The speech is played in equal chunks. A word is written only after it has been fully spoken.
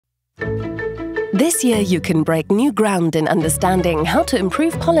This year you can break new ground in understanding how to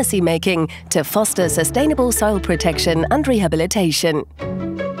improve policy making to foster sustainable soil protection and rehabilitation.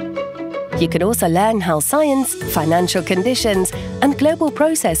 You can also learn how science, financial conditions and global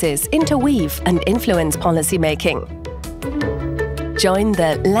processes interweave and influence policy making. Join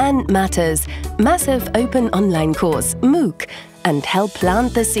the Land Matters massive open online course, MOOC, and help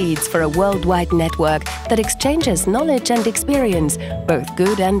plant the seeds for a worldwide network that exchanges knowledge and experience, both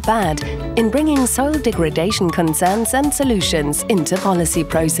good and bad, in bringing soil degradation concerns and solutions into policy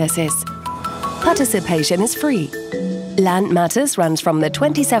processes. Participation is free. Land Matters runs from the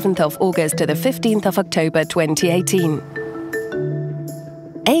 27th of August to the 15th of October 2018.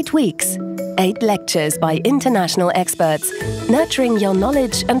 8 weeks, 8 lectures by international experts, nurturing your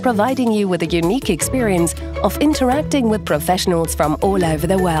knowledge and providing you with a unique experience of interacting with professionals from all over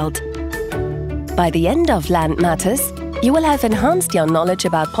the world. By the end of Land Matters, you will have enhanced your knowledge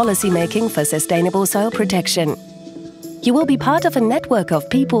about policy making for sustainable soil protection. You will be part of a network of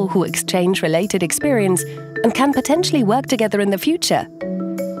people who exchange related experience and can potentially work together in the future.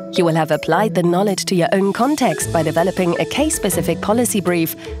 You will have applied the knowledge to your own context by developing a case-specific policy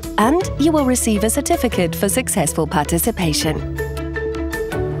brief, and you will receive a certificate for successful participation.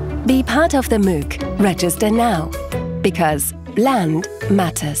 Be part of the MOOC. Register now, because land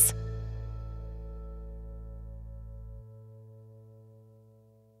matters.